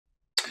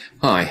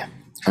Hi,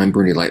 I'm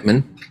Bernie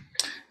Lightman,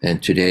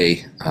 and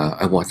today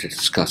I want to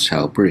discuss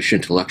how British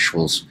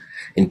intellectuals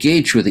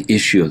engage with the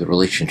issue of the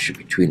relationship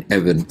between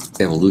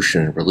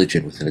evolution and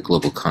religion within a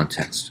global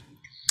context.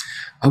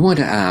 I want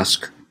to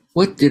ask,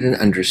 what did an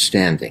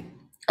understanding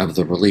of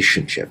the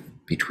relationship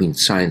between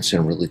science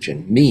and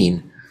religion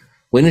mean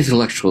when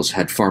intellectuals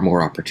had far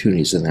more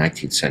opportunities in the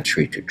 19th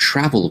century to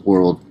travel the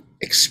world,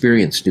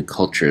 experience new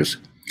cultures,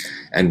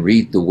 and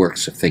read the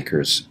works of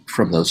thinkers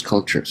from those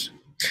cultures?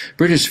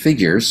 British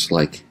figures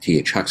like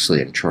T.H.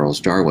 Huxley and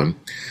Charles Darwin,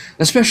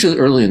 especially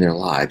early in their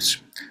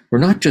lives, were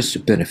not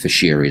just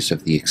beneficiaries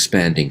of the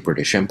expanding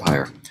British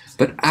Empire,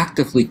 but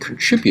actively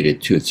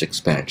contributed to its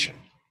expansion.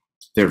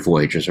 Their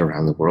voyages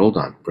around the world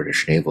on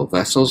British naval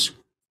vessels,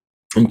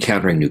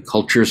 encountering new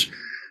cultures,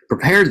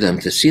 prepared them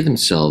to see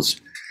themselves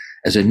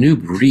as a new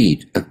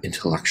breed of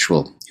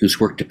intellectual whose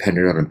work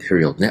depended on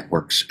imperial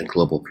networks and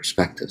global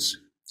perspectives.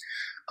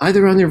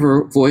 Either on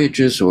their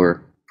voyages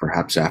or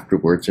perhaps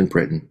afterwards in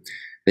Britain,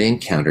 they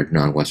encountered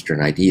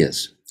non-Western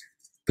ideas.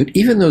 But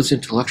even those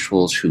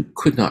intellectuals who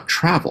could not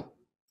travel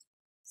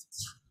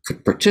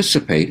could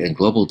participate in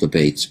global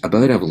debates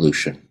about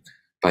evolution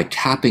by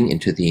tapping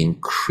into the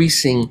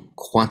increasing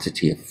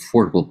quantity of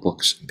affordable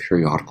books and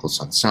periodicals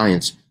on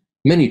science,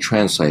 many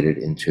translated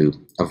into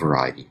a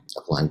variety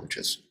of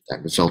languages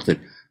that resulted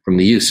from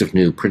the use of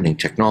new printing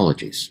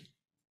technologies.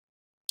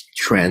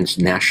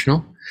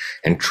 Transnational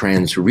and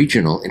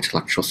trans-regional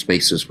intellectual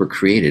spaces were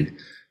created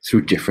through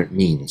different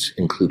means,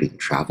 including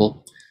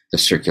travel, the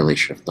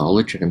circulation of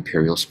knowledge, and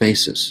imperial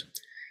spaces.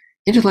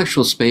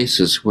 Intellectual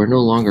spaces were no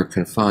longer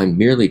confined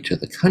merely to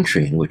the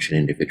country in which an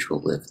individual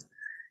lived.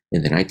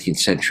 In the 19th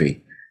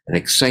century, an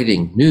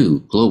exciting new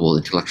global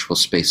intellectual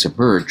space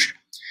emerged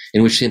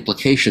in which the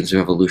implications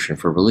of evolution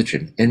for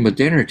religion and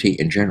modernity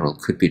in general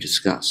could be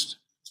discussed.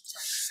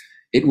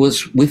 It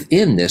was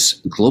within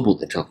this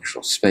global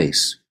intellectual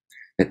space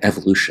that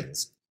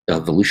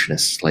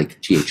evolutionists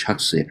like T.H.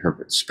 Huxley and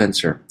Herbert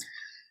Spencer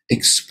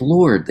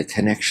explored the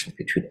connection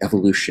between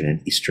evolution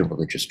and Eastern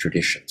religious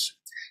traditions.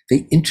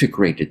 They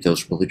integrated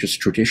those religious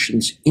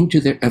traditions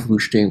into their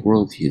evolutionary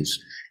worldviews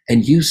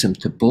and used them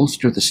to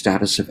bolster the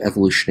status of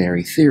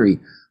evolutionary theory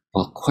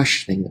while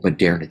questioning the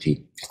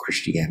modernity of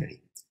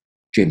Christianity.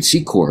 James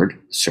Secord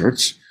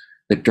asserts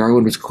that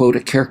Darwin was, quote, a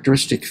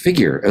characteristic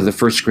figure of the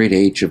first great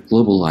age of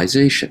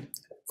globalization,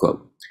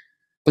 quote.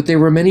 But there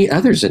were many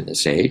others in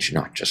this age,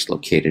 not just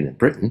located in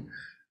Britain,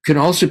 can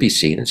also be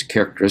seen as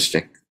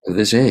characteristic of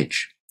this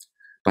age.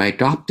 By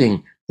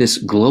adopting this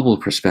global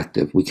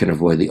perspective, we can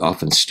avoid the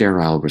often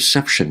sterile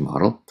reception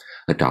model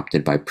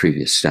adopted by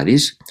previous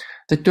studies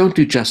that don't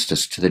do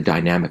justice to the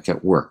dynamic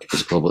at work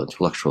as global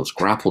intellectuals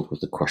grappled with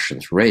the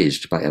questions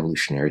raised by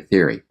evolutionary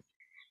theory.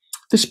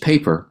 This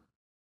paper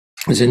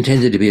is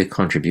intended to be a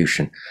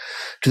contribution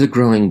to the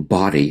growing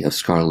body of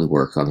scholarly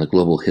work on the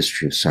global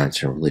history of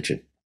science and religion.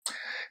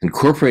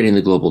 Incorporating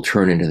the global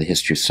turn into the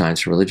history of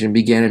science and religion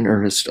began in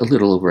earnest a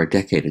little over a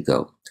decade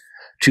ago.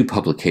 Two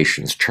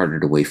publications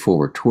charted a way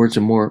forward towards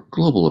a more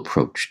global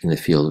approach in the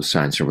field of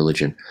science and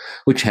religion,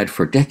 which had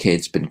for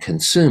decades been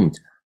consumed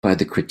by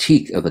the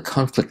critique of the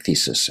conflict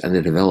thesis and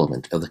the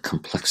development of the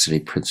complexity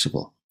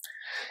principle.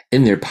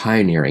 In their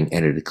pioneering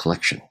edited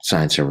collection,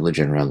 Science and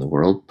Religion Around the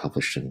World,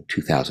 published in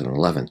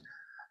 2011,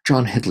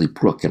 John Hedley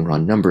Brooke and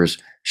Ron Numbers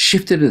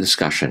shifted the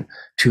discussion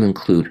to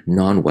include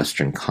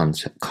non-Western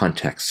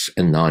contexts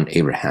and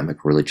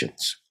non-Abrahamic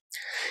religions.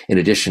 In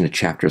addition to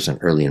chapters on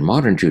early and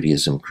modern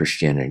Judaism,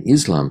 Christianity, and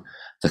Islam,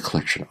 the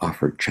collection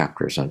offered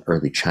chapters on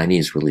early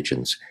Chinese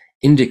religions,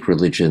 Indic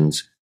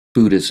religions,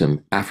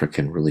 Buddhism,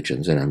 African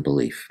religions, and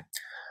unbelief.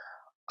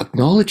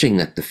 Acknowledging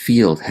that the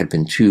field had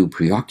been too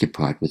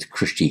preoccupied with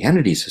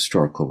Christianity's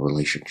historical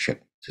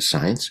relationship to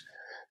science,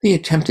 they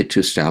attempted to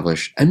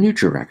establish a new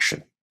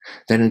direction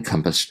that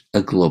encompassed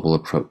a global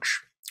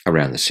approach.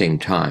 Around the same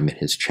time, in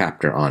his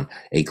chapter on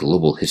A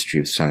Global History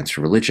of Science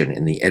and Religion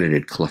in the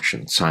edited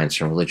collection Science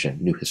and Religion,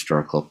 New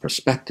Historical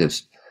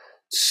Perspectives,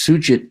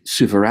 Sujit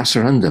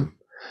Suvarasarandan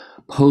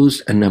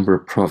posed a number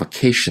of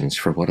provocations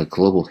for what a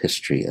global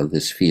history of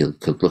this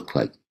field could look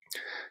like.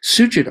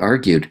 Sujit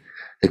argued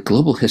that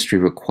global history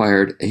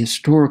required a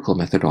historical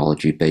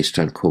methodology based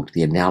on, quote,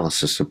 the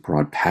analysis of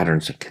broad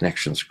patterns and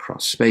connections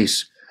across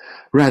space,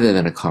 rather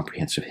than a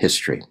comprehensive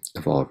history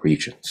of all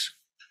regions.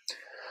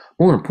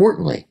 More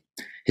importantly,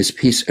 his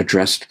piece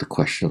addressed the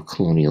question of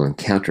colonial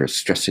encounters,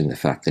 stressing the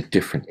fact that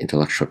different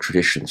intellectual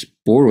traditions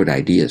borrowed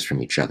ideas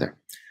from each other.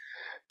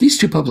 These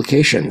two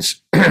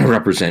publications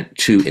represent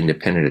two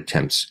independent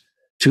attempts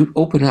to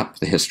open up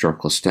the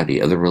historical study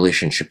of the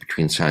relationship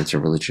between science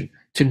and religion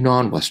to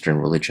non-Western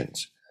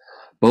religions.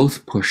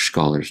 Both push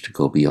scholars to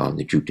go beyond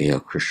the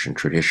Judeo-Christian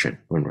tradition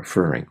when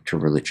referring to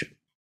religion.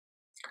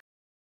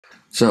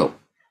 So,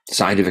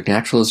 scientific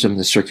naturalism,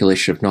 the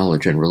circulation of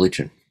knowledge, and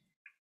religion.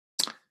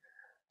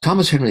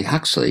 Thomas Henry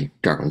Huxley,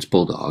 Darwin's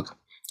bulldog,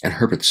 and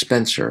Herbert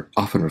Spencer,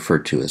 often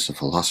referred to as the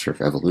philosopher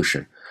of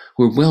evolution,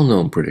 were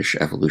well-known British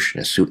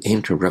evolutionists who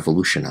aimed to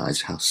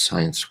revolutionize how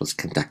science was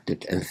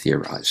conducted and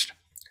theorized.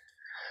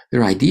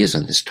 Their ideas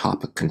on this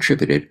topic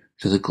contributed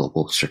to the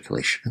global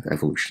circulation of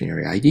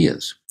evolutionary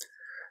ideas.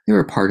 They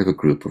were part of a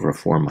group of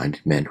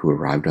reform-minded men who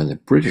arrived on the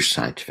British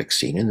scientific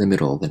scene in the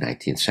middle of the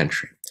 19th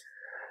century.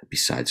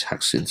 Besides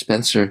Huxley and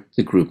Spencer,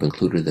 the group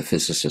included the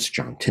physicist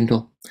John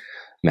Tyndall,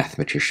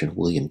 mathematician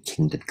William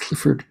Kingdon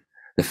Clifford,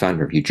 the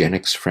founder of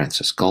eugenics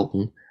Francis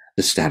Galton,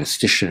 the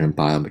statistician and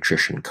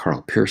biometrician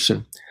Carl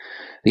Pearson,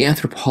 the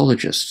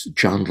anthropologists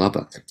John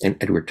Lubbock and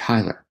Edward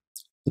Tyler,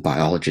 the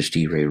biologist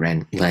E. Ray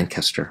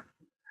Lankester,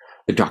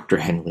 the Dr.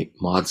 Henry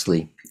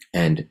Maudsley,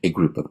 and a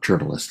group of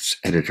journalists,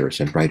 editors,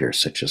 and writers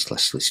such as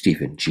Leslie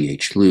Stephen,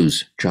 G.H.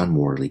 Lewes, John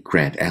Morley,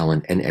 Grant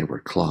Allen, and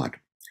Edward Clodd.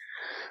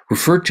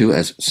 Referred to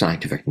as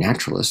scientific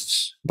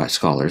naturalists by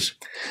scholars,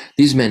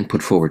 these men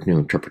put forward new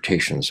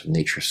interpretations of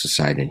nature,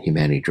 society, and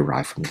humanity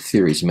derived from the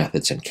theories,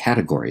 methods, and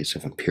categories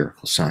of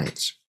empirical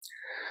science.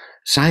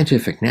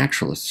 Scientific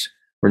naturalists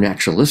were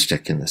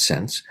naturalistic in the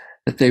sense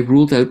that they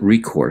ruled out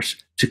recourse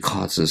to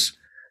causes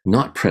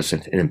not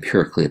present in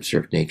empirically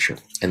observed nature,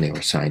 and they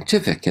were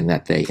scientific in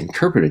that they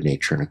interpreted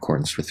nature in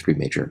accordance with three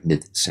major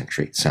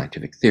mid-century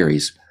scientific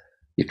theories: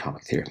 the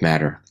atomic theory of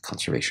matter, the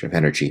conservation of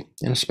energy,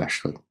 and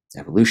especially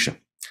evolution.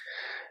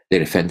 They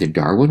defended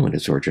Darwin when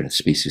His Origin of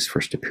Species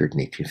first appeared in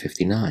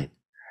 1859.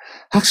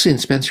 Huxley and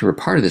Spencer were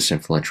part of this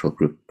influential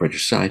group of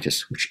British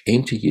scientists which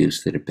aimed to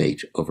use the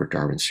debate over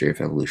Darwin's theory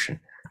of evolution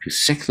to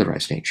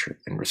secularize nature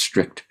and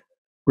restrict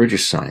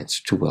British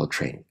science to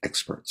well-trained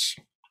experts.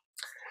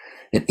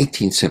 In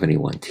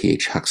 1871,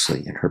 T.H.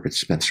 Huxley and Herbert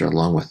Spencer,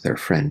 along with their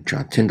friend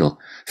John Tyndall,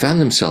 found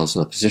themselves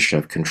in the position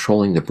of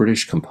controlling the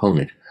British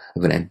component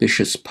of an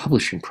ambitious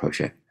publishing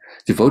project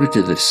devoted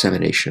to the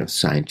dissemination of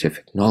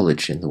scientific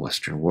knowledge in the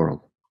Western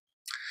world.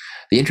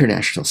 The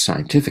International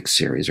Scientific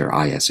Series, or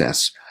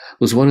ISS,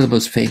 was one of the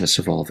most famous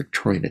of all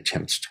Victorian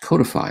attempts to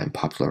codify and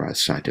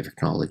popularize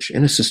scientific knowledge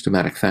in a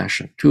systematic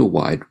fashion to a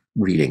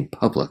wide-reading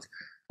public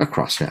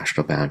across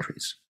national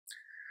boundaries.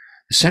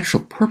 The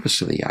central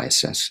purpose of the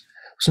ISS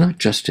was not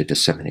just to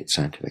disseminate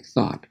scientific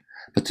thought,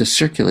 but to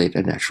circulate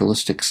a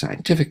naturalistic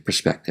scientific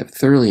perspective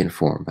thoroughly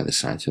informed by the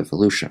science of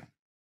evolution.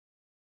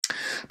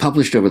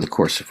 Published over the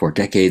course of 4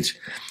 decades,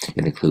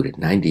 it included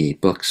 98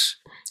 books,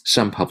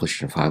 some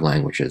published in 5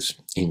 languages: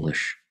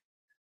 English,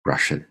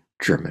 Russian,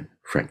 German,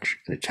 French,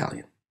 and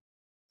Italian.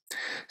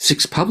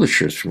 6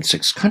 publishers from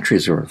 6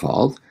 countries were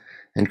involved,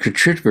 and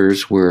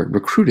contributors were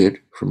recruited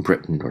from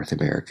Britain, North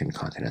America, and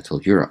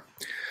continental Europe.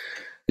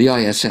 The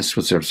ISS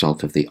was a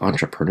result of the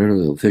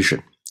entrepreneurial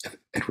vision of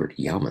Edward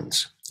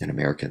Yeomans, an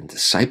American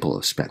disciple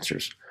of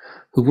Spencer's,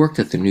 who worked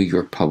at the New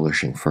York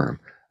publishing firm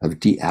of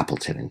D.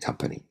 Appleton and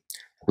Company.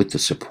 With the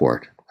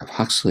support of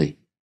Huxley,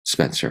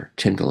 Spencer,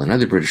 Tyndall, and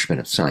other British men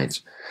of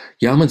science,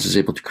 Yeomans was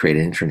able to create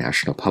an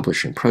international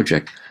publishing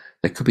project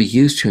that could be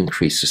used to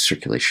increase the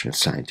circulation of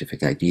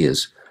scientific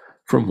ideas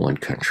from one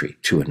country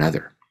to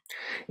another.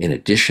 In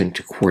addition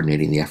to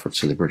coordinating the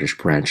efforts of the British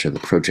branch of the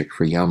project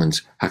for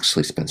Yeomans,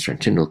 Huxley, Spencer, and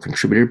Tyndall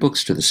contributed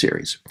books to the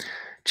series.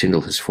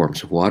 Tyndall, His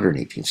Forms of Water in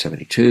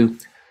 1872,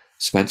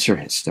 Spencer,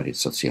 His Study of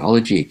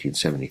Sociology,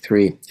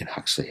 1873, and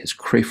Huxley, His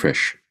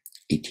Crayfish,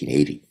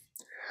 1880.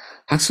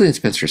 Huxley and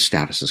Spencer's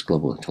status as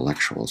global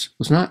intellectuals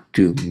was not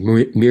due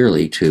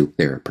merely to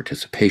their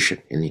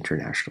participation in the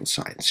International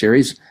Science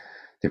Series.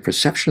 Their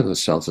perception of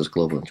themselves as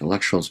global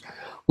intellectuals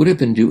would have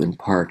been due in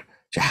part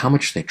to how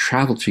much they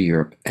traveled to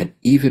Europe and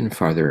even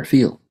farther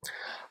afield.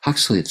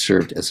 Huxley had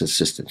served as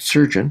assistant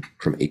surgeon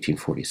from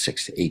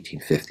 1846 to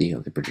 1850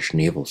 on the British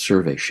naval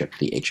survey ship,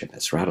 the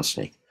HMS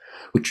Rattlesnake,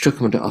 which took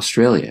him to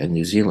Australia and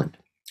New Zealand.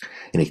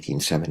 In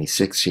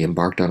 1876, he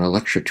embarked on a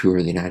lecture tour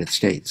of the United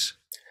States.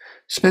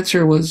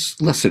 Spencer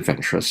was less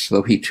adventurous,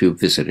 though he too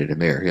visited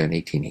America in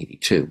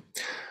 1882.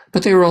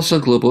 But they were also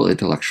global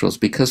intellectuals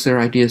because their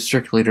ideas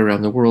circulated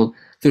around the world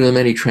through the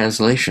many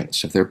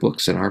translations of their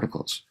books and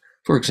articles.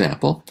 For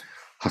example,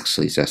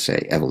 Huxley's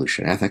essay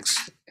Evolution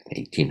Ethics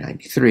in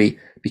 1893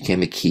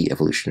 became a key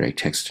evolutionary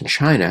text in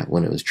China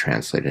when it was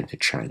translated into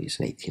Chinese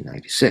in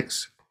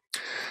 1896.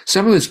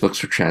 Some of his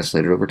books were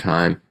translated over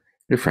time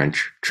into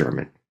French,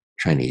 German,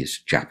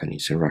 Chinese,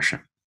 Japanese, and Russian.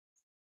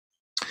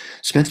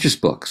 Spencer's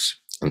books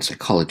on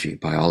psychology,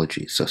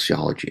 biology,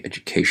 sociology,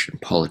 education,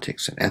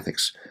 politics, and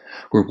ethics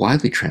were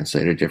widely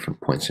translated at different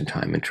points in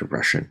time into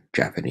Russian,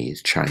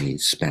 Japanese,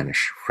 Chinese,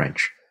 Spanish,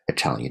 French,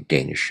 Italian,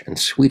 Danish, and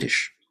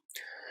Swedish.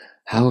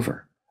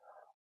 However,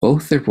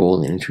 both their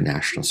role in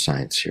international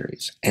science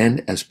series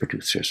and as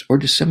producers or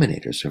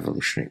disseminators of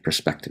evolutionary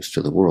perspectives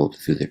to the world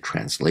through their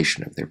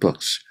translation of their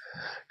books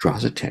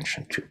draws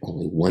attention to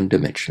only one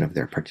dimension of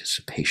their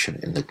participation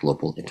in the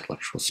global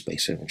intellectual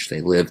space in which they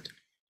lived.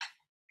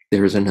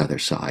 There is another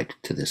side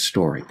to this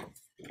story.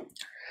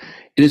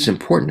 It is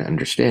important to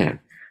understand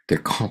their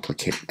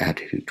complicated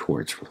attitude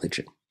towards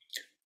religion.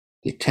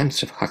 The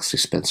attempts of Huxley,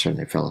 Spencer, and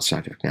their fellow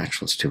scientific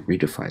naturalists to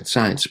redefine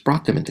science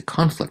brought them into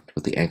conflict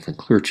with the Anglican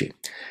clergy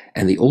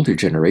and the older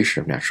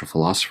generation of natural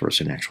philosophers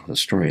and natural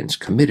historians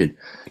committed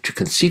to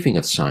conceiving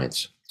of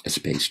science as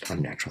based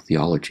on natural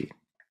theology.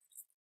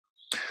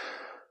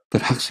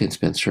 But Huxley and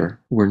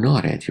Spencer were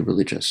not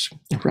anti-religious.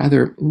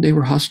 Rather, they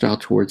were hostile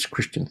towards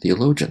Christian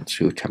theologians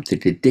who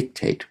attempted to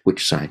dictate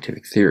which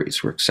scientific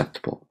theories were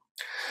acceptable.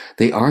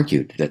 They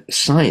argued that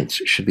science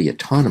should be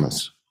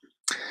autonomous,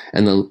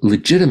 and the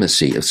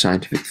legitimacy of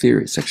scientific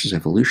theories such as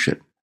evolution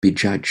be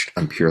judged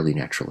on purely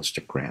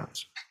naturalistic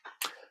grounds.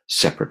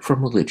 Separate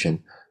from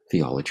religion,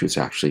 theology was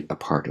actually a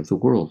part of the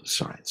world of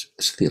science,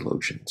 as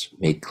theologians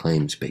made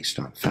claims based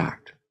on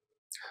fact.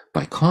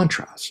 By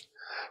contrast,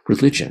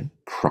 religion,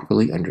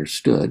 properly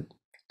understood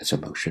as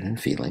emotion and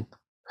feeling,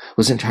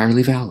 was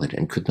entirely valid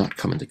and could not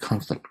come into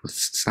conflict with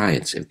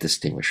science if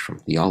distinguished from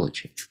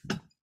theology.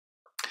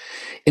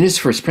 In his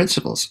first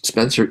principles,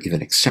 Spencer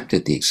even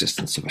accepted the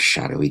existence of a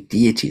shadowy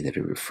deity that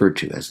he referred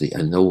to as the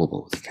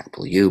unknowable with a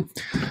capital U,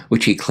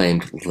 which he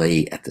claimed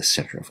lay at the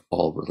center of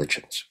all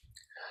religions.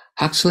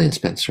 Huxley and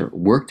Spencer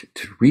worked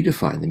to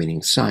redefine the meaning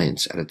of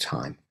science at a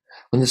time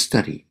when the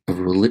study of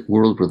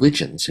world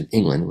religions in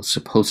England was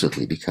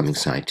supposedly becoming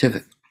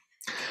scientific.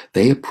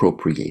 They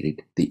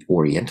appropriated the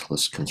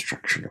Orientalist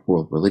construction of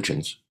world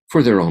religions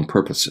for their own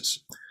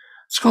purposes.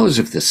 Scholars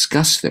have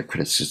discussed their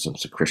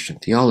criticisms of Christian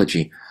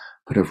theology,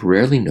 but have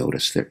rarely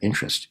noticed their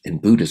interest in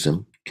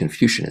Buddhism,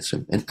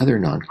 Confucianism, and other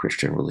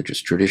non-Christian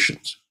religious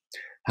traditions.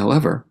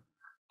 However,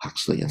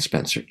 Huxley and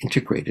Spencer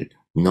integrated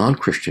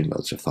non-Christian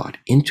modes of thought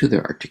into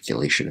their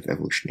articulation of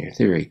evolutionary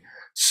theory,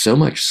 so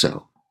much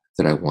so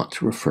that I want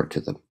to refer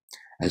to them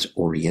as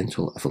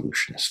Oriental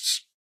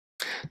evolutionists.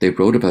 They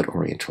wrote about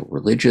Oriental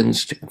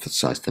religions to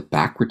emphasize the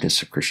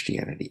backwardness of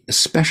Christianity,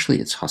 especially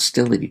its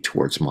hostility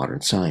towards modern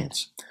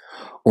science.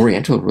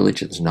 Oriental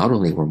religions not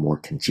only were more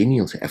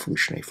congenial to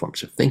evolutionary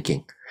forms of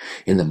thinking,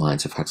 in the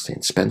minds of Huxley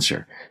and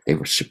Spencer, they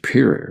were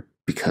superior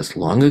because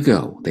long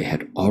ago they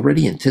had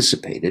already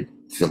anticipated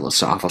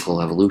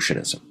philosophical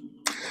evolutionism.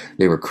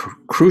 They were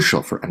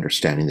crucial for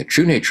understanding the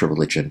true nature of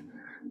religion,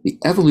 the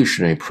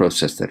evolutionary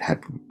process that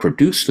had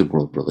produced the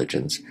world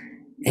religions,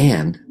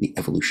 and the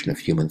evolution of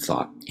human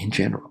thought in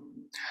general.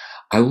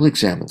 I will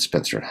examine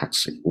Spencer and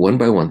Huxley one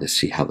by one to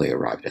see how they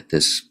arrived at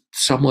this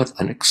somewhat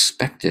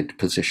unexpected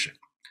position.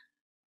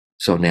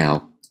 So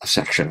now, a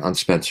section on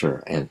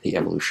Spencer and the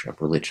evolution of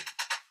religion.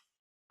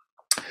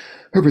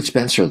 Herbert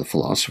Spencer, the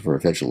philosopher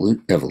of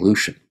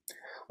evolution,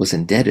 was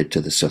indebted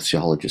to the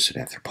sociologists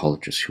and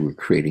anthropologists who were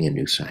creating a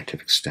new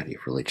scientific study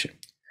of religion.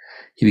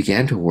 He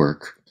began to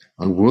work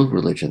on world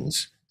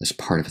religions as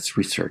part of his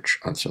research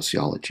on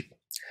sociology.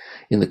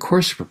 In the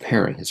course of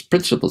preparing his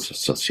Principles of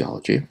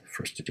Sociology,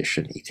 first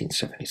edition,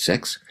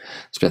 1876,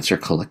 Spencer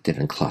collected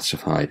and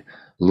classified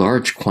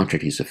large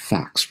quantities of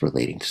facts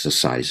relating to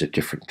societies of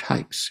different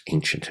types,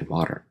 ancient and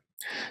modern.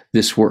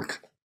 This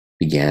work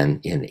began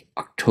in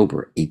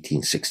October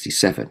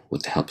 1867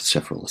 with the help of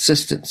several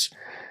assistants,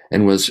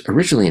 and was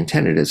originally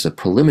intended as a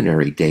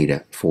preliminary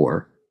data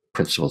for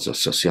Principles of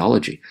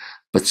Sociology,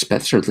 but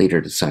Spencer later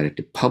decided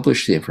to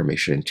publish the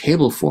information in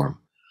table form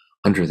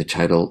under the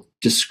title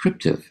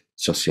Descriptive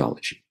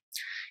Sociology.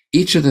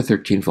 Each of the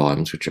 13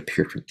 volumes, which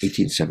appeared from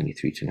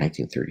 1873 to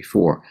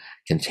 1934,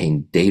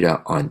 contained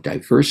data on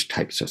diverse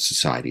types of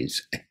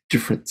societies at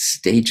different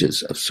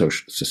stages of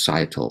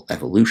societal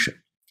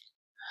evolution,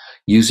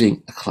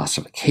 using a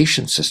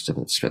classification system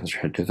that Spencer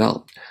had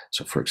developed.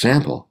 So, for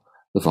example,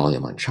 the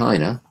volume on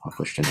China,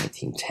 published in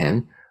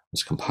 1910,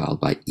 was compiled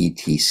by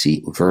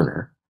E.T.C.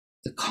 Werner,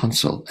 the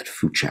consul at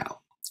Fuzhou.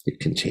 It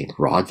contained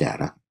raw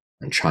data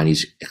on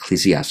Chinese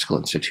ecclesiastical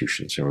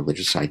institutions and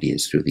religious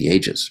ideas through the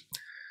ages.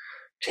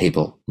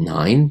 Table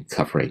 9,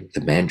 covering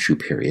the Manchu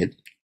period,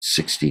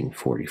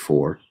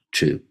 1644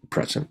 to the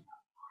present,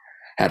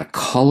 had a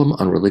column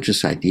on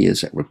religious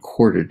ideas that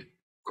recorded,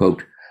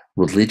 quote,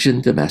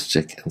 religion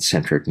domestic and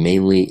centered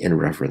mainly in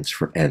reverence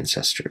for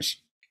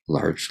ancestors,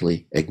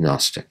 largely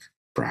agnostic,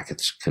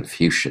 brackets,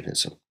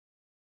 Confucianism,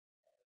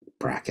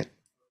 bracket,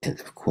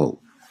 end of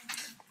quote.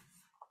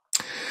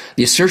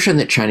 The assertion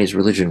that Chinese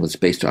religion was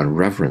based on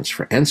reverence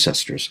for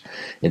ancestors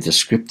in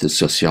descriptive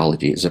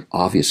sociology is an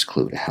obvious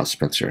clue to how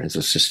Spencer and his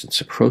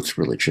assistants approached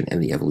religion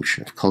and the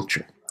evolution of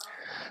culture.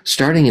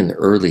 Starting in the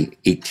early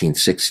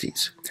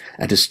 1860s,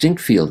 a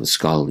distinct field of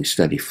scholarly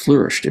study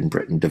flourished in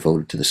Britain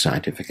devoted to the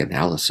scientific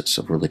analysis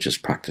of religious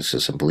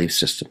practices and belief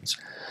systems.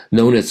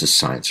 Known as the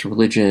science of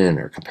religion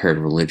or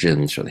comparative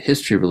religions or the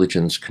history of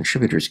religions,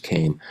 contributors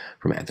came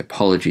from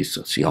anthropology,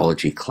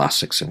 sociology,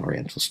 classics, and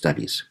Oriental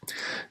studies.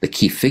 The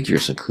key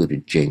figures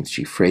included James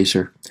G.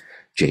 Fraser,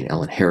 Jane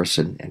Ellen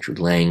Harrison, Andrew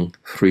Lang,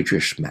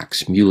 Friedrich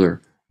Max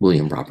Müller,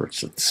 William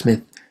Robertson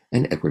Smith,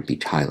 and Edward B.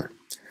 Tylor.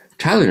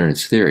 Tylor, in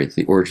his theory,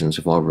 The Origins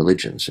of All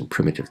Religions in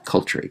Primitive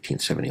Culture,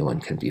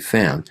 1871, can be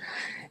found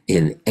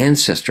in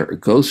ancestor or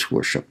ghost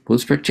worship,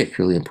 was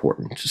particularly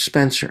important to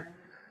Spencer.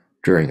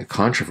 During a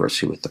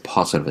controversy with the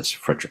positivist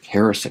Frederick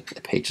Harrison in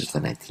the pages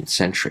of the 19th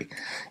century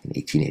in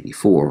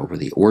 1884 over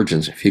the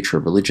origins and future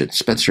of religion,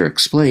 Spencer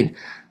explained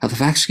how the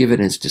facts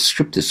given in his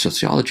descriptive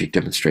sociology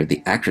demonstrated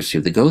the accuracy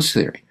of the ghost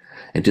theory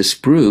and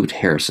disproved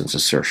Harrison's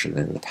assertion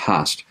that in the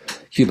past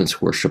humans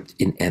worshipped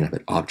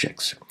inanimate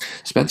objects.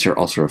 Spencer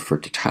also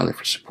referred to Tylor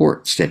for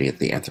support, stating that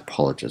the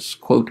anthropologist's,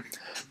 quote,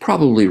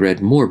 probably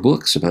read more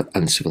books about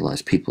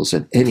uncivilized peoples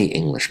than any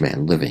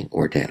Englishman living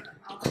or dead.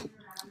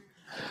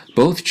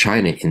 Both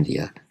China and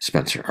India,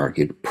 Spencer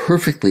argued,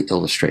 perfectly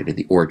illustrated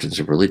the origins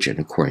of religion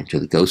according to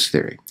the ghost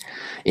theory.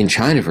 In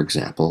China, for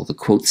example, the,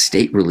 quote,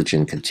 state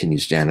religion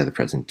continues down to the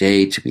present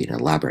day to be an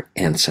elaborate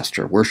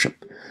ancestor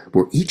worship,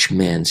 where each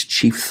man's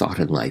chief thought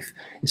in life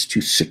is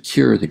to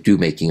secure the due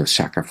making of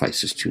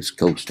sacrifices to his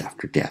ghost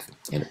after death,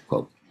 end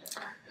quote.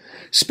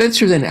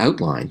 Spencer then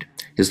outlined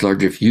his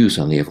larger views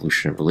on the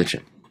evolution of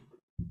religion.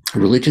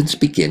 Religions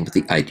begin with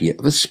the idea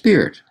of a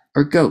spirit,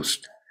 or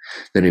ghost,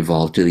 then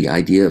evolve to the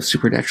idea of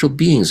supernatural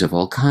beings of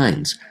all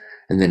kinds,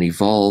 and then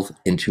evolve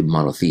into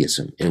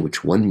monotheism, in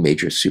which one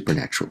major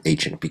supernatural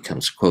agent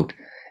becomes, quote,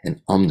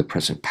 an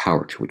omnipresent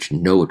power to which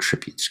no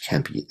attributes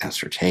can be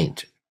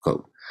ascertained,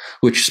 quote,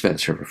 which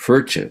Spencer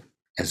referred to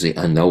as the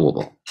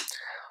unknowable.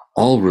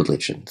 All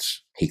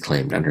religions, he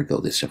claimed, undergo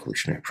this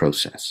evolutionary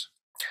process.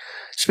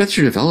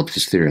 Spencer developed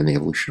his theory on the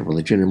evolution of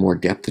religion in more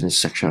depth in his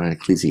section on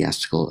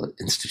ecclesiastical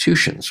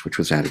institutions, which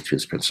was added to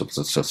his Principles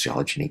of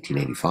Sociology in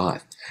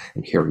 1885.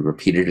 And here he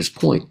repeated his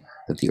point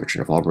that the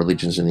origin of all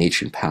religions in the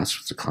ancient past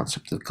was the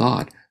concept of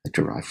God that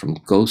derived from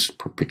ghost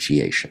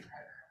propitiation.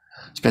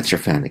 Spencer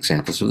found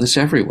examples of this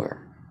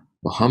everywhere.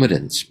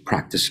 Mohammedans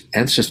practiced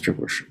ancestor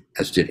worship,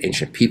 as did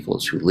ancient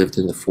peoples who lived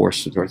in the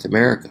forests of North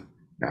America,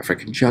 in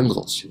African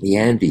jungles, in the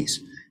Andes,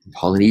 in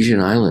Polynesian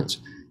islands,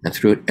 and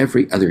throughout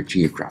every other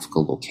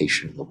geographical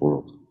location in the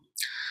world.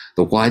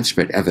 The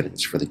widespread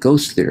evidence for the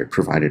ghost theory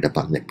provided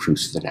abundant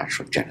proofs of the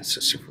natural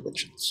genesis of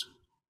religions.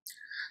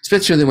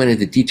 Spencer then went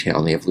into detail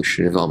on the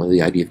evolutionary development of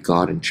the idea of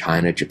God in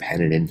China,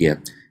 Japan, and India.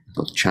 In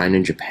both China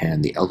and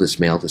Japan, the eldest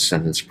male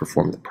descendants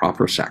performed the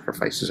proper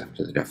sacrifices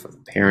after the death of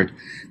the parent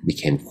and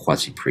became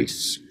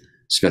quasi-priests.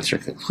 Spencer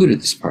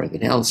concluded this part of the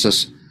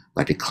analysis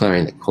by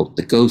declaring that, quote,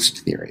 the ghost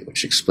theory,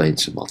 which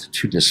explains the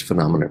multitudinous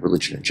phenomena of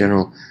religion in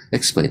general,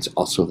 explains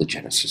also the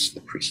genesis of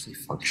the priestly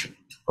function,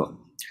 quote.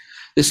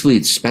 This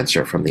leads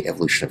Spencer from the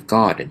evolution of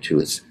God into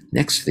his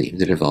next theme,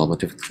 the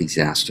development of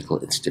ecclesiastical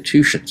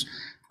institutions.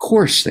 Of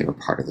course, they were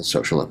part of the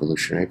social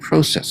evolutionary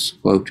process.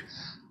 Quote,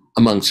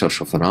 among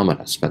social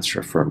phenomena, Spencer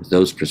affirmed,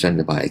 those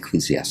presented by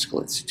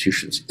ecclesiastical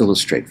institutions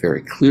illustrate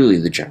very clearly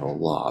the general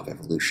law of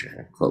evolution,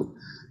 end quote.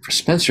 For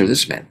Spencer,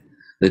 this meant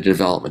the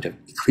development of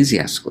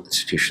ecclesiastical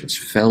institutions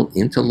fell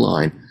into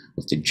line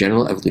with the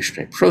general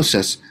evolutionary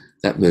process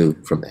that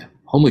moved from the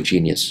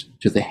homogeneous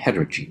to the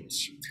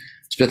heterogeneous.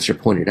 Spencer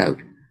pointed out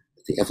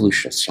that the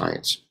evolution of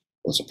science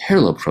was a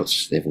parallel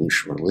process to the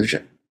evolution of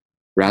religion.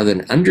 Rather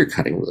than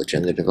undercutting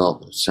religion, the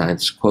development of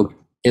science, quote,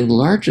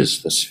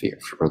 enlarges the sphere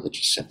for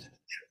religious sentiment,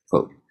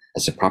 quote,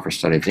 as the proper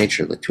study of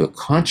nature led to a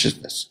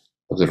consciousness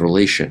of the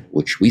relation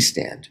which we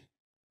stand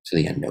to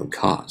the unknown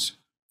cause.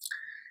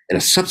 In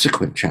a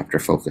subsequent chapter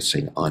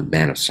focusing on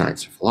man of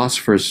science and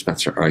philosophers,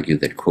 Spencer argued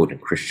that, quote, in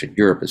Christian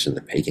Europe as in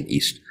the pagan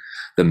East,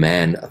 the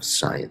man of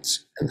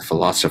science and the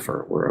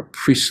philosopher were of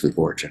priestly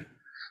origin,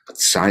 but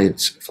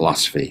science and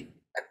philosophy,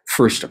 at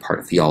first a part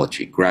of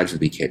theology, gradually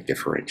became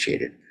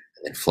differentiated,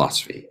 and then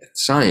philosophy and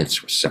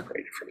science were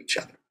separated from each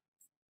other.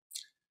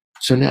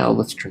 So now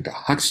let's turn to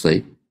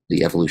Huxley,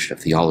 the evolution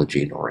of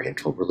theology in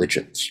Oriental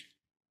religions.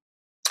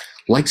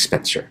 Like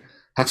Spencer,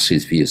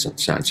 Huxley's views on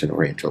science and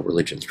Oriental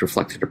religions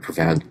reflected a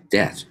profound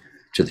death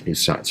to the new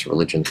science of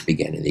religion that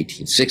began in the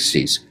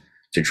 1860s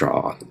to draw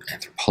on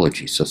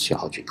anthropology,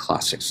 sociology,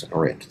 classics, and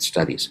Oriental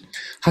studies.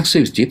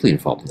 Huxley was deeply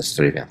involved in the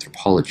study of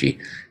anthropology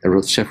and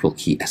wrote several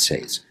key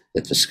essays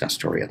that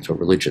discussed Oriental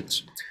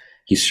religions.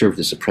 He served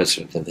as the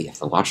president of the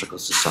Ethnological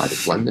Society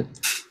of London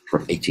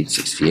from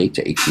 1868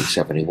 to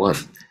 1871.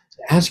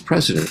 As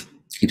president,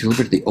 he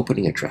delivered the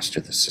opening address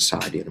to the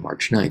society on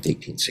March 9,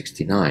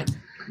 1869,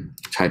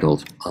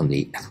 titled On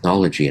the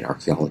Ethnology and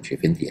Archaeology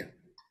of India.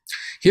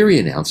 Here he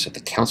announced that the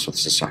Council of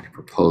the Society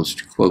proposed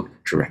to, quote,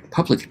 direct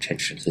public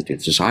attention to the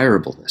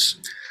desirableness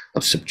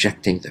of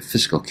subjecting the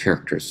physical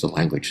characters to the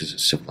languages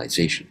of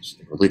civilizations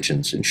and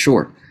religions, in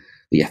short,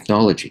 the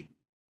ethnology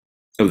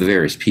of the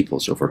various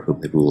peoples over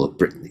whom the rule of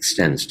Britain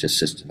extends to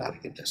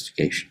systematic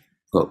investigation.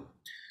 Quote,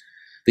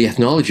 the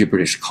ethnology of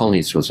British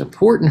colonies was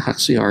important,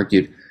 Huxley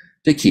argued,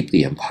 to keep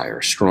the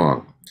empire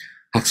strong.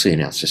 Huxley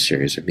announced a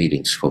series of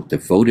meetings, quote,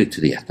 devoted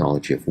to the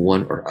ethnology of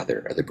one or other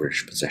of the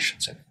British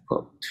possessions, end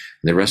quote.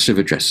 And the rest of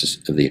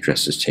the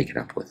addresses taken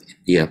up with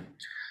India,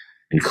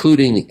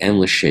 including the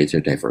endless shades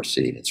of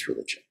diversity in its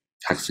religion.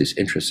 Huxley's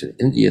interest in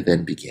India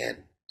then began,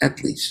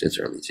 at least as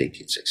early as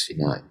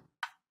 1869.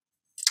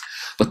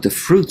 But the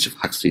fruits of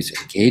Huxley's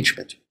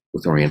engagement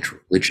with Oriental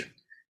religion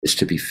is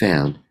to be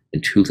found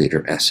in two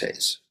later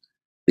essays,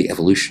 The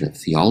Evolution of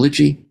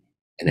Theology,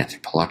 an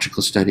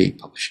Anthropological Study,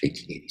 published in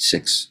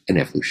 1886, and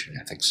Evolution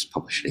and Ethics,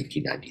 published in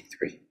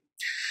 1893.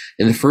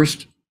 In the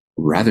first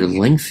rather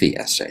lengthy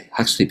essay,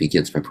 Huxley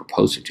begins by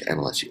proposing to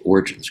analyze the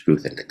origins,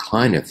 growth, and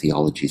decline of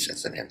theologies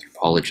as an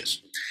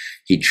anthropologist.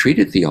 He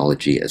treated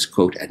theology as,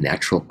 quote, a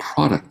natural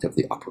product of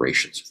the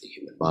operations of the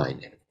human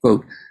mind, and,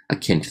 quote,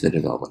 akin to the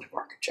development of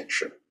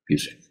architecture,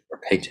 music, or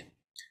painting.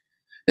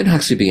 Then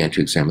Huxley began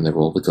to examine the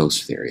role of the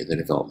ghost theory in the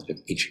development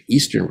of ancient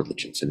Eastern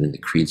religions and in the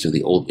creeds of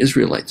the old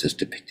Israelites as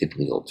depicted in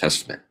the Old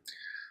Testament.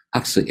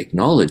 Huxley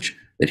acknowledged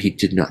that he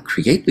did not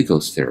create the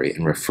ghost theory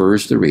and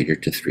refers the reader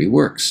to three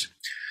works: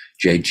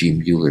 J.G.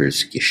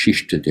 Mueller's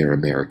Geschichte der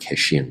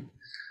Amerikanischen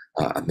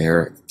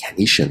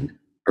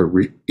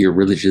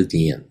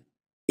Irreligien,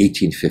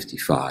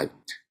 1855,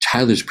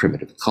 Tyler's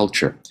Primitive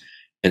Culture,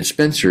 and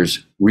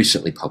Spencer's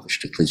recently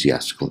published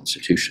Ecclesiastical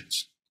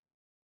Institutions.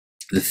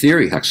 The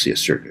theory, Huxley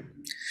asserted,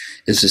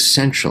 is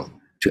essential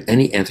to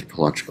any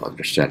anthropological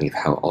understanding of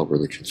how all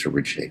religions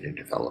originated and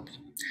developed.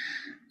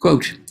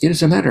 Quote, "It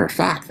is a matter of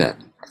fact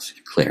that," Huxley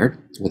declared,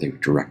 whether we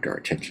direct our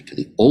attention to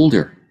the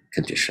older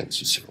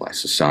conditions of civilized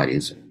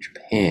societies in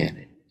Japan,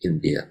 in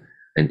India,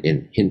 and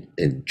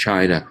in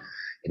China,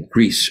 in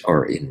Greece,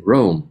 or in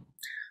Rome,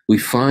 we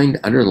find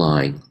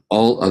underlying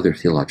all other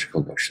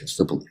theological notions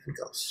the belief in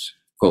ghosts.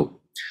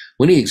 Quote,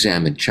 "When he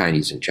examined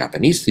Chinese and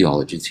Japanese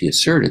theologies, he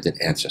asserted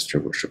that ancestor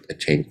worship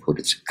attained, quote,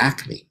 its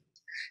acme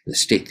in the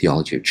state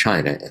theology of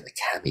China and the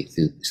kami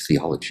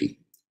theology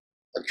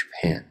of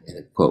Japan,"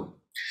 end quote.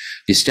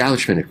 The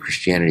establishment of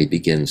Christianity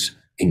begins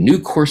a new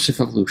course of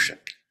evolution,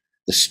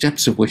 the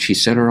steps of which he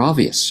said are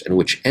obvious and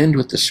which end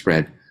with the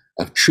spread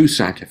of true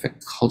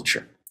scientific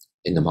culture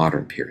in the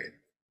modern period.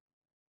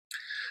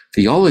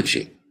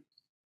 Theology,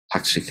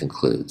 Huxley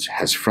concludes,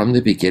 has from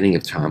the beginning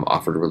of time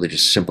offered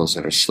religious symbols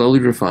that are slowly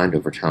refined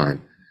over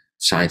time.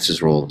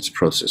 Science's role in this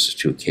process is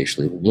to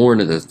occasionally warn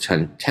of the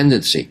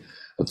tendency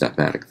of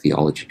dogmatic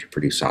theology to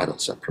produce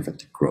idols that prevent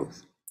the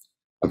growth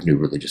of new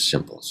religious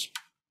symbols.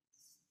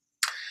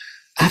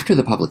 After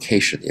the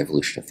publication of The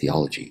Evolution of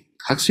Theology,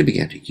 Huxley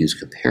began to use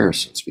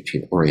comparisons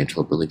between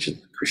Oriental religion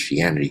and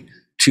Christianity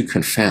to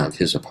confound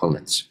his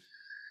opponents.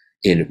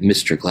 In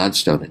Mr.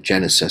 Gladstone and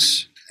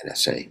Genesis, an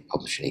essay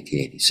published in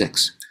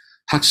 1886,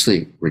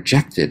 Huxley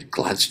rejected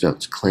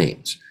Gladstone's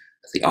claims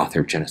that the author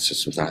of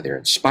Genesis was either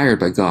inspired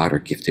by God or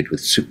gifted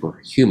with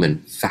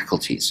superhuman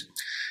faculties,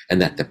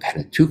 and that the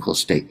Pentateuchal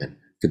statement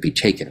could be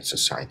taken as a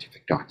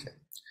scientific document.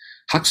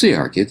 Huxley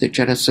argued that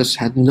Genesis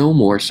had no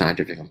more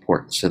scientific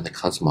importance than the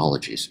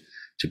cosmologies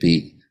to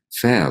be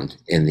found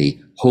in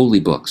the holy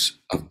books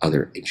of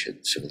other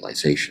ancient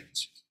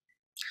civilizations.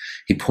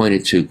 He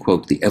pointed to,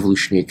 quote, the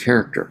evolutionary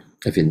character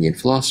of Indian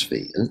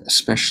philosophy, and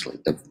especially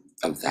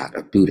of that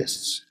of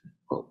Buddhists,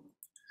 quote.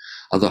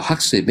 Although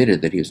Huxley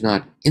admitted that he was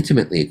not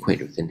intimately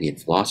acquainted with Indian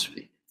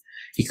philosophy,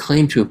 he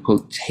claimed to have,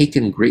 quote,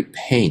 taken great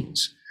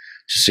pains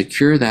to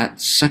secure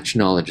that such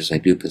knowledge as I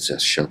do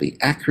possess shall be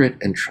accurate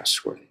and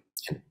trustworthy,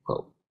 end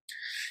quote.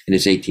 In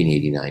his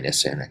 1889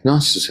 essay on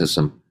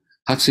agnosticism,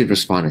 Huxley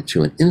responded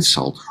to an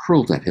insult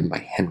hurled at him by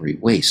Henry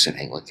Wace, an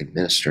Anglican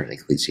minister and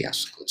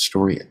ecclesiastical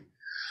historian.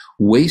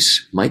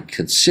 Wace might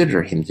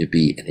consider him to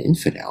be an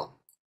infidel,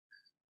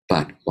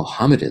 but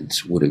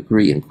Mohammedans would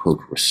agree in, quote,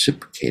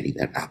 reciprocating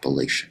that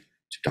appellation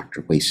to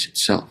Dr. Wace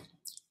himself.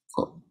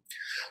 Quote,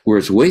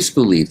 whereas Wace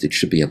believed it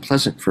should be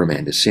unpleasant for a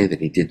man to say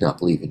that he did not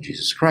believe in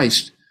Jesus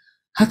Christ,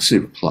 Huxley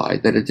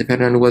replied that it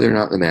depended on whether or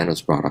not the man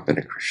was brought up in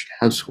a Christian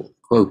household.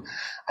 Quote,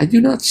 I do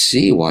not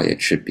see why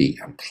it should be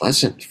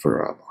unpleasant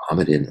for a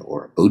Mohammedan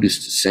or a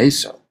Buddhist to say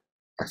so,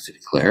 Huxley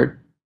declared,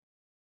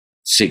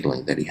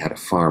 signaling that he had a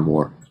far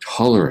more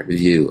tolerant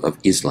view of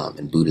Islam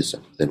and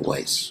Buddhism than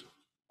Wace.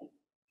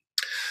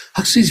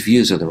 Huxley's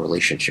views on the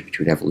relationship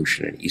between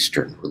evolution and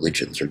Eastern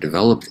religions are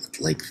developed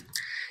at length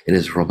in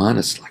his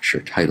Romanist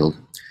lecture titled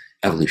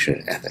Evolution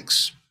and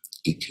Ethics,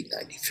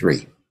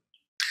 1893.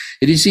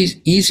 It is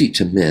easy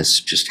to miss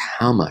just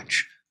how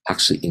much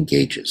Huxley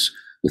engages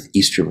with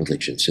Eastern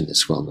religions in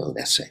this well-known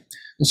essay.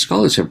 And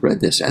scholars have read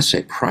this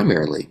essay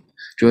primarily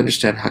to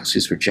understand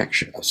Huxley's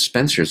rejection of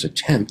Spencer's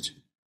attempt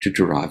to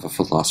derive a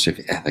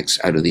philosophy of ethics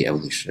out of the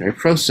evolutionary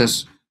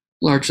process,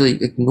 largely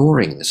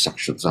ignoring the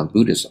sections on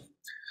Buddhism.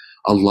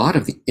 A lot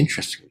of the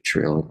interesting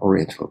material in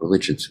Oriental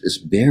religions is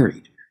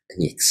buried in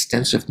the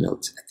extensive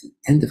notes at the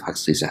end of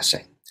Huxley's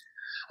essay.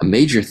 A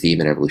major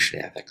theme in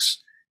evolutionary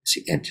ethics is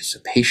the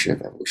anticipation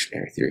of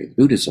evolutionary theory in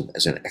Buddhism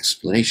as an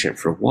explanation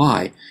for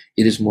why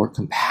it is more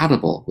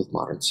compatible with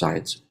modern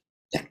science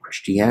than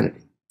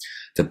Christianity.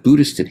 The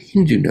Buddhist and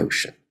Hindu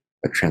notion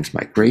of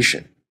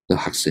transmigration, though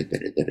Huxley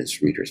admitted that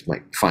his readers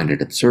might find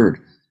it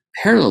absurd,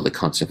 parallel the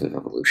concept of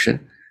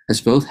evolution,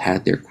 as both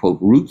had their, quote,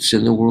 roots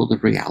in the world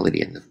of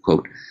reality, and,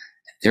 quote,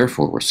 and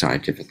therefore were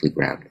scientifically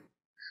grounded.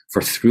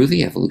 For through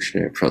the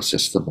evolutionary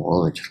process, the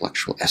moral and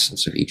intellectual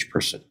essence of each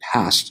person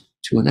passed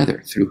to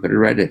another through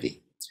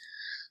heredity.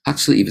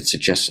 Huxley even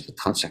suggested the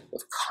concept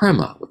of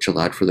karma, which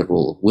allowed for the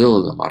role of will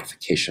in the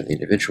modification of the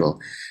individual,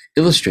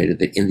 illustrated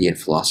that Indian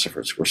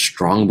philosophers were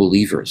strong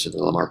believers in the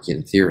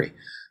Lamarckian theory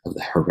of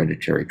the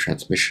hereditary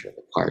transmission of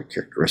acquired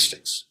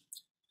characteristics.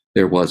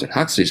 There was, in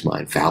Huxley's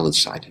mind, valid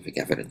scientific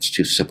evidence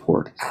to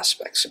support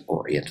aspects of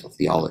Oriental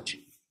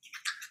theology.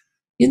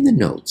 In the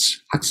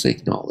notes, Huxley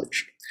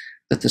acknowledged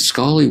that the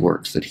scholarly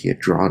works that he had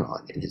drawn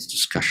on in his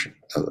discussion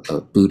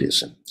of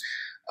Buddhism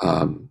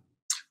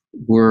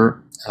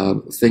were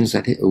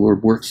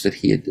works that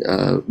he had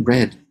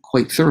read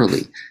quite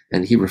thoroughly,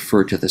 and he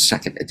referred to the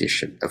second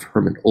edition of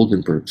Herman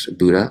Oldenburg's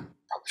Buddha,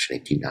 published in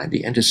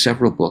 1890, and to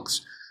several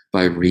books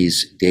by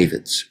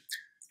Rhys-Davids.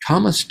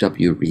 Thomas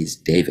W.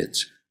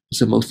 Rhys-Davids was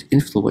the most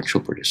influential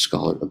British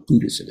scholar of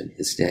Buddhism in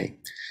his day.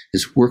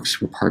 His works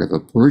were part of a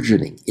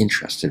burgeoning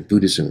interest in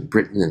Buddhism in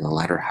Britain in the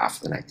latter half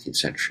of the 19th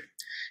century.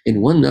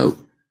 In one note,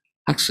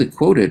 Huxley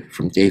quoted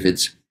from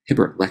David's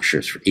Herbert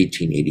lectures for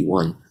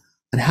 1881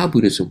 on how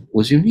Buddhism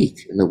was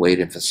unique in the way it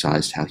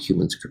emphasized how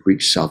humans could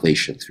reach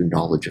salvation through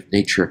knowledge of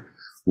nature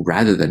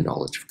rather than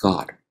knowledge of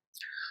God.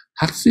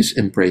 Huxley's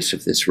embrace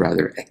of this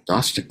rather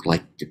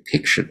agnostic-like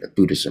depiction of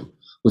Buddhism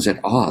was at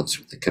odds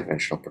with the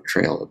conventional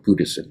portrayal of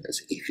Buddhism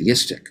as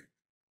atheistic.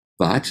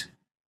 But,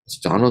 as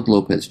Donald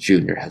Lopez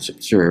Jr. has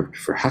observed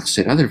for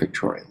Huxley and other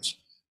Victorians,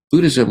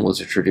 Buddhism was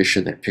a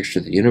tradition that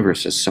pictured the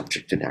universe as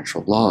subject to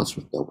natural laws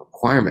with no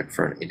requirement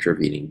for an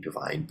intervening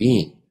divine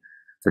being,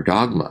 for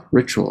dogma,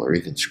 ritual, or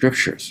even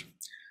scriptures.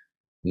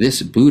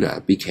 This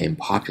Buddha became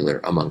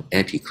popular among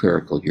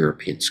anti-clerical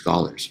European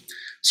scholars.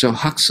 So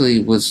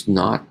Huxley was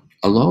not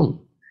alone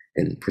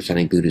in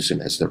presenting Buddhism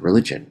as the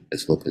religion,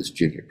 as Lopez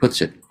Jr.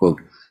 puts it, quote,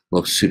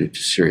 most suited to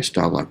serious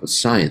dialogue with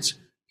science,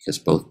 because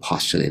both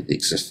postulated the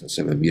existence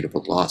of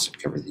immutable laws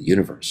that cover the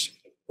universe,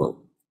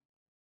 quote.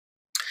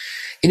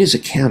 In his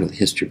account of the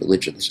history of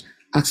religions,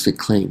 Huxley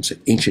claims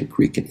that ancient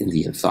Greek and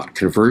Indian thought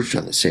converged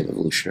on the same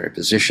evolutionary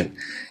position,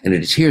 and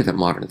it is here that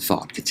modern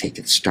thought could take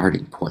its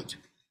starting point.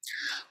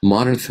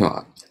 Modern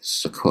thought, this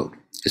is a quote,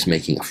 is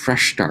making a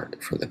fresh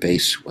start from the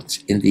base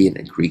once Indian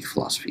and Greek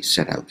philosophy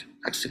set out,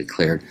 Huxley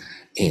declared,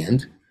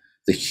 and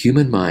the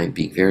human mind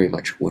being very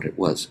much what it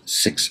was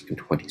 6 and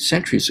 20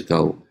 centuries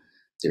ago,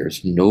 there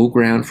is no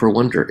ground for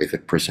wonder if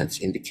it presents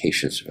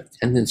indications of a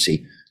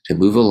tendency to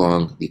move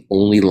along the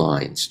only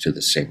lines to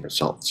the same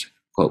results.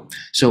 Quote.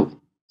 So,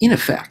 in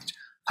effect,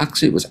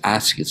 Huxley was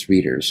asking his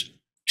readers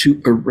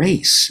to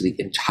erase the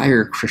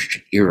entire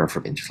Christian era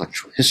from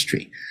intellectual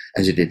history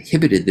as it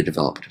inhibited the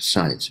development of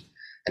science,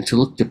 and to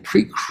look to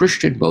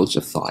pre-Christian modes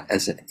of thought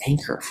as an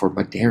anchor for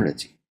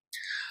modernity.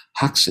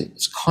 Huxley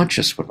was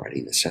conscious when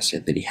writing this essay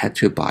that he had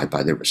to abide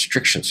by the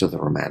restrictions of the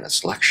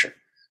Romanist lecture.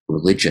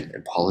 Religion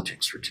and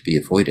politics were to be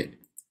avoided.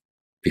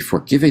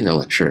 Before giving the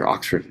lecture at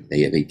Oxford in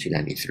May of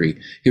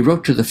 1893, he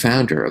wrote to the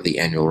founder of the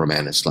annual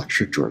Romanist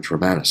lecture, George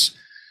Romanes,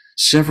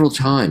 several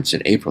times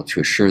in April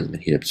to assure them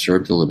that he had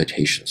observed the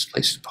limitations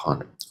placed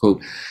upon him.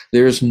 Quote,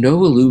 there is no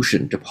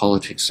allusion to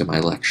politics in my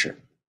lecture,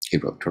 he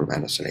wrote to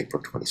Romanes on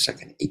April 22,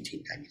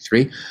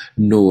 1893,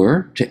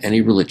 nor to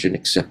any religion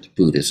except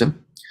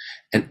Buddhism,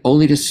 and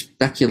only to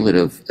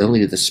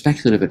the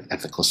speculative and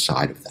ethical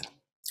side of that.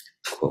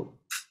 Quote,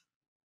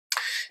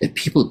 if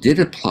people did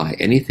apply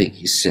anything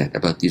he said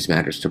about these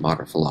matters to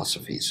modern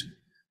philosophies,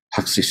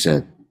 Huxley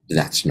said,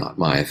 that's not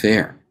my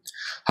affair.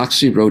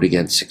 Huxley wrote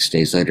again 6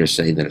 days later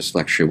saying that his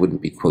lecture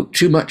wouldn't be, quote,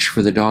 too much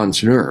for the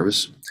Don's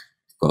nerves,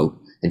 quote,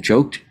 and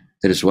joked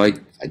that his wife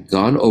had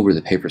gone over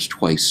the papers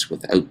twice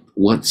without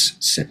once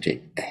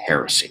scenting a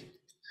heresy.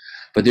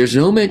 But there's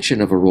no mention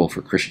of a role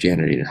for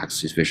Christianity in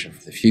Huxley's vision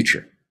for the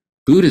future.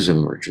 Buddhism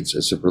emerges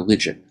as a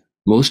religion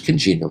most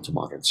congenial to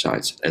modern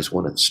science as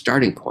one of the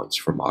starting points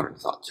for modern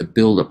thought to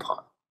build upon.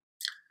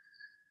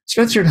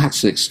 Spencer and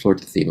Huxley explored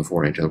the theme of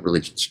Oriental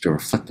religions to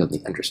reflect on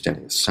the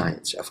understanding of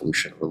science,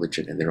 evolution,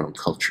 religion, and their own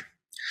culture,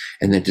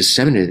 and then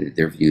disseminated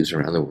their views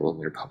around the world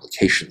in their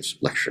publications,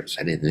 lectures,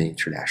 and in the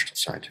international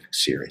scientific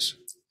series.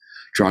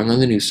 Drawing on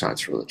the new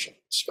science of religion,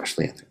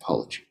 especially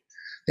anthropology,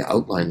 they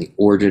outlined the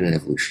origin and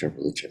evolution of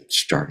religion,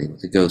 starting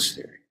with the ghost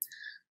theory.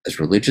 As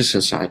religious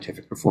and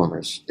scientific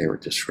reformers, they were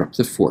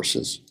disruptive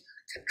forces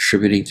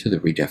contributing to the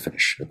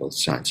redefinition of both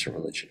science and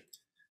religion.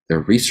 Their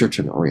research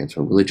on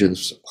Oriental religions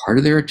was a part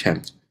of their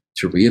attempt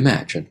to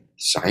reimagine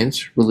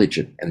science,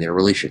 religion, and their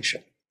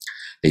relationship.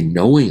 They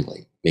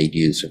knowingly made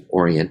use of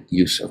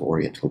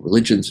Oriental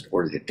religions in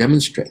order to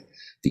demonstrate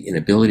the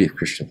inability of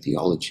Christian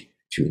theology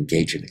to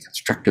engage in a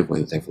constructive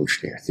way with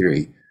evolutionary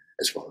theory,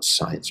 as well as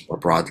science more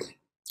broadly.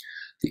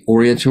 The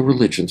Oriental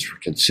religions were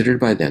considered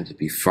by them to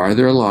be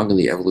farther along in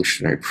the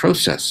evolutionary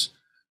process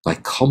by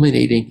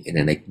culminating in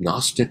an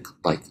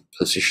agnostic-like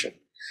position,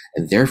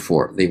 and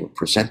therefore they were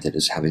presented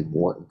as having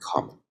more in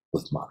common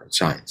with modern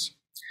science.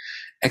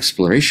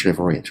 Exploration of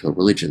Oriental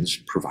religions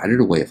provided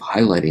a way of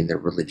highlighting their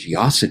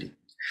religiosity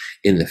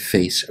in the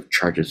face of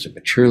charges of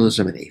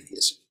materialism and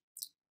atheism.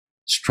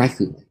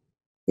 Strikingly,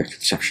 their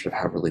conception of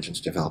how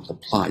religions developed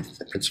implied that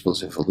the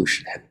principles of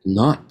evolution had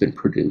not been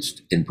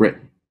produced in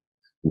Britain.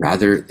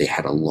 Rather, they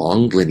had a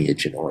long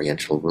lineage in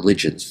Oriental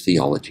religions,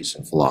 theologies,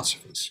 and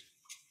philosophies.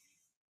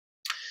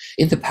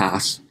 In the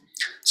past,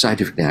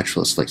 scientific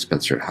naturalists like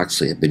Spencer and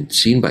Huxley have been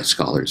seen by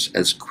scholars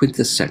as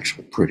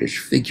quintessential British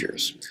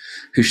figures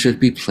who should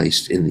be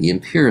placed in the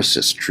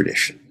empiricist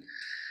tradition.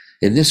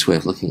 In this way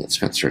of looking at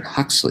Spencer and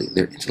Huxley,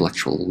 their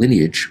intellectual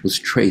lineage was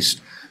traced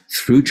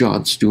through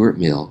John Stuart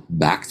Mill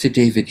back to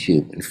David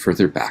Hume and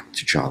further back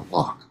to John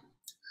Locke.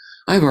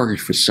 I've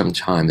argued for some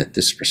time that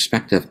this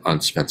perspective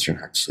on Spencer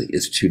and Huxley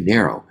is too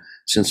narrow,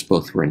 since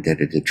both were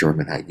indebted to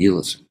German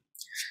idealism.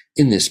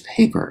 In this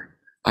paper,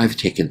 I've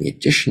taken the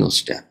additional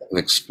step of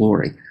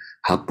exploring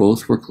how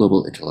both were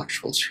global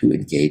intellectuals who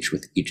engaged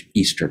with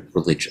Eastern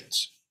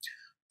religions.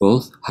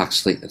 Both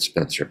Huxley and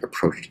Spencer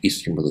approached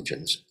Eastern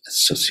religions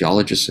as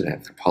sociologists and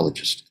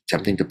anthropologists,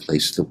 attempting to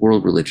place the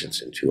world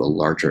religions into a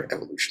larger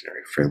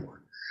evolutionary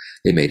framework.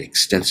 They made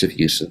extensive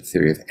use of the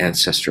theory of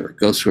ancestor or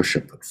ghost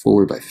worship put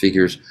forward by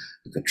figures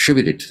who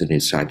contributed to the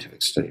new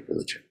scientific study of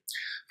religion.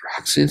 For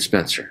Huxley and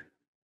Spencer,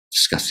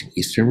 discussing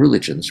Eastern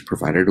religions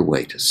provided a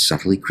way to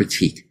subtly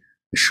critique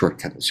the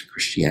shortcomings of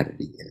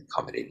Christianity in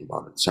accommodating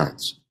modern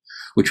science,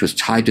 which was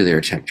tied to their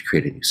attempt to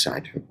create a new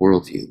scientific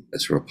worldview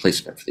as a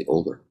replacement for the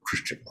older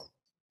Christian one.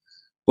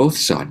 Both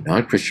saw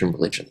non-Christian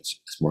religions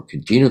as more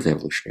congenial to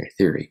evolutionary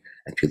theory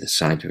and to the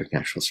scientific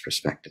naturalist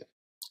perspective.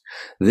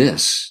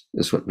 This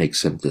is what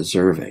makes them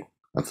deserving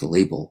of the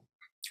label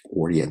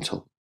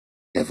Oriental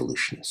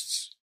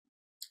evolutionists.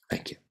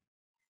 Thank you.